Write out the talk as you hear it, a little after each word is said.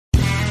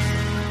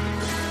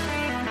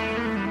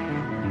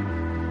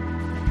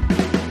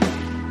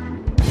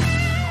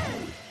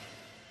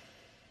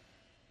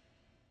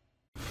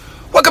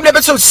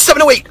episode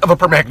 708 of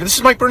Apartment Hacker. This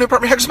is Mike Burnett,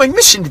 Apartment Hacker. It's my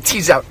mission to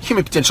tease out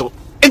human potential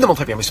in the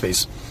multifamily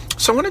space.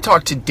 So I'm going to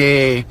talk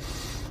today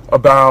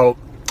about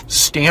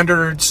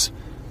standards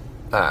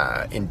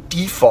and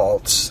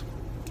defaults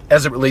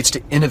as it relates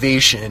to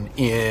innovation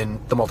in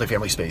the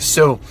multifamily space.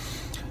 So,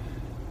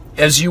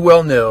 as you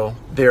well know,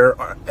 there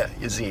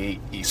is a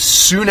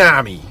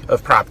tsunami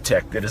of prop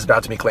tech that is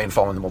about to make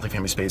landfall in the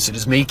multifamily space. It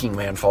is making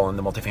landfall in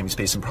the multifamily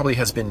space and probably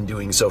has been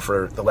doing so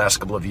for the last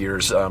couple of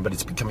years, but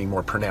it's becoming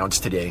more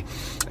pronounced today.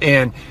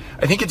 And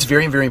I think it's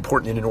very, very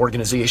important in an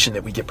organization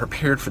that we get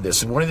prepared for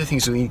this. And one of the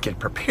things we need to get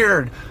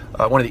prepared,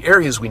 one of the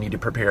areas we need to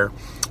prepare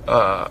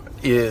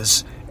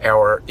is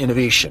our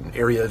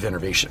area of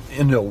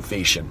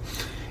innovation.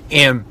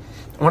 And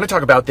I want to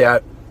talk about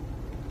that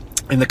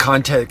in the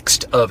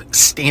context of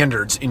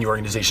standards in your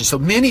organization. So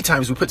many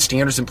times we put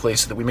standards in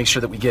place so that we make sure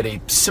that we get a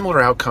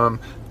similar outcome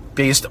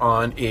based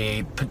on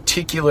a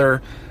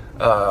particular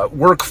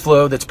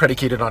workflow that's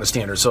predicated on a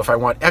standard. So if I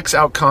want X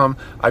outcome,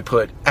 I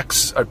put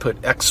X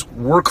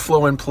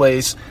workflow in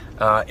place,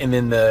 and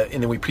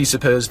then we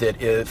presuppose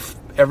that if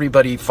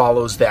everybody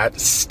follows that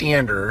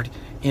standard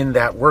in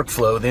that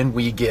workflow, then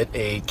we get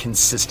a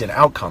consistent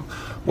outcome.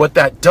 What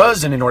that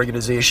does in an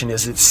organization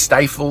is it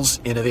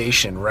stifles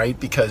innovation, right?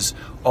 Because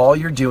all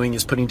you're doing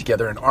is putting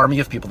together an army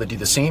of people that do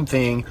the same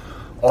thing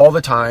all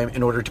the time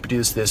in order to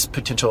produce this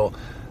potential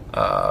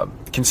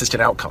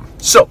consistent outcome.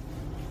 So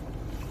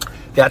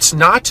that's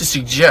not to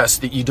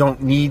suggest that you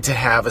don't need to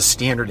have a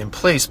standard in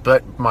place,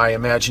 but my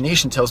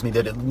imagination tells me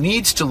that it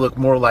needs to look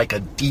more like a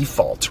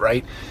default,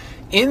 right?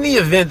 In the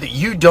event that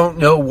you don't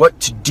know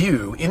what to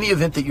do, in the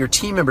event that your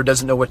team member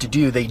doesn't know what to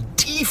do, they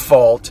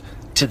default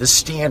to the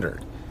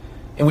standard.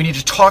 And we need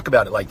to talk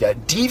about it like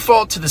that.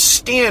 Default to the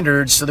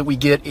standard so that we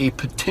get a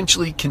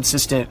potentially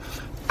consistent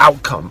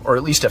outcome, or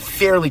at least a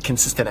fairly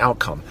consistent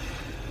outcome.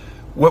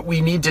 What we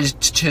need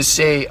to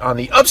say on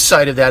the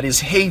upside of that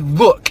is, hey,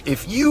 look,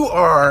 if you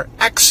are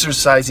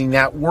exercising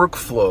that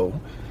workflow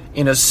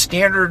in a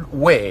standard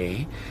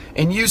way,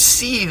 and you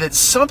see that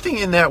something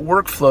in that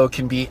workflow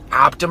can be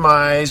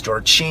optimized or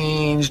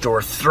changed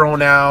or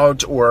thrown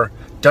out or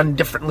done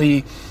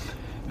differently,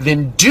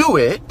 then do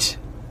it,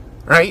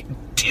 right?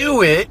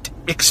 Do it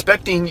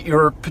expecting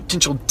your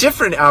potential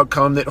different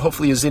outcome that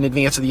hopefully is in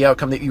advance of the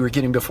outcome that you were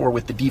getting before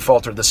with the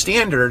default or the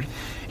standard.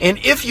 And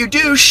if you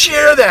do,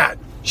 share that.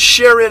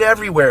 Share it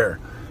everywhere.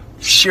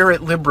 Share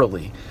it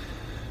liberally.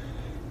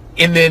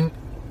 And then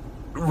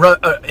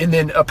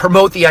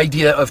promote the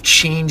idea of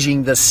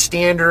changing the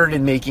standard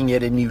and making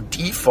it a new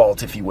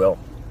default, if you will.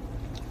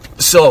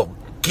 So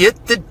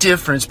get the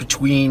difference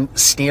between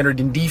standard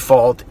and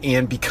default,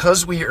 and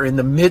because we are in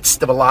the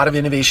midst of a lot of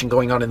innovation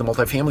going on in the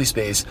multifamily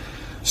space,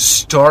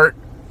 start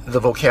the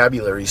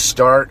vocabulary,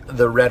 start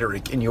the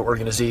rhetoric in your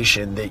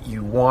organization that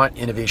you want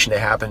innovation to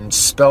happen.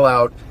 Spell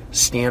out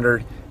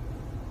standard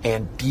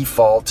and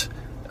default,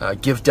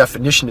 give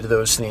definition to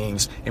those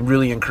things, and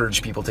really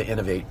encourage people to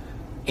innovate.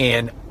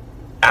 And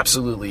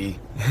absolutely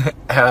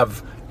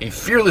have a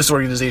fearless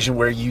organization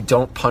where you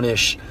don't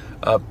punish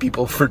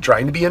people for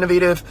trying to be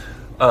innovative,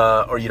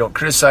 or you don't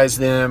criticize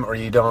them, or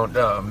you don't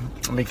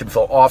make them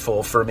feel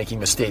awful for making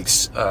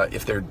mistakes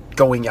if they're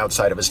going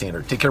outside of a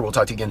standard. Take care. We'll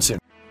talk to you again soon.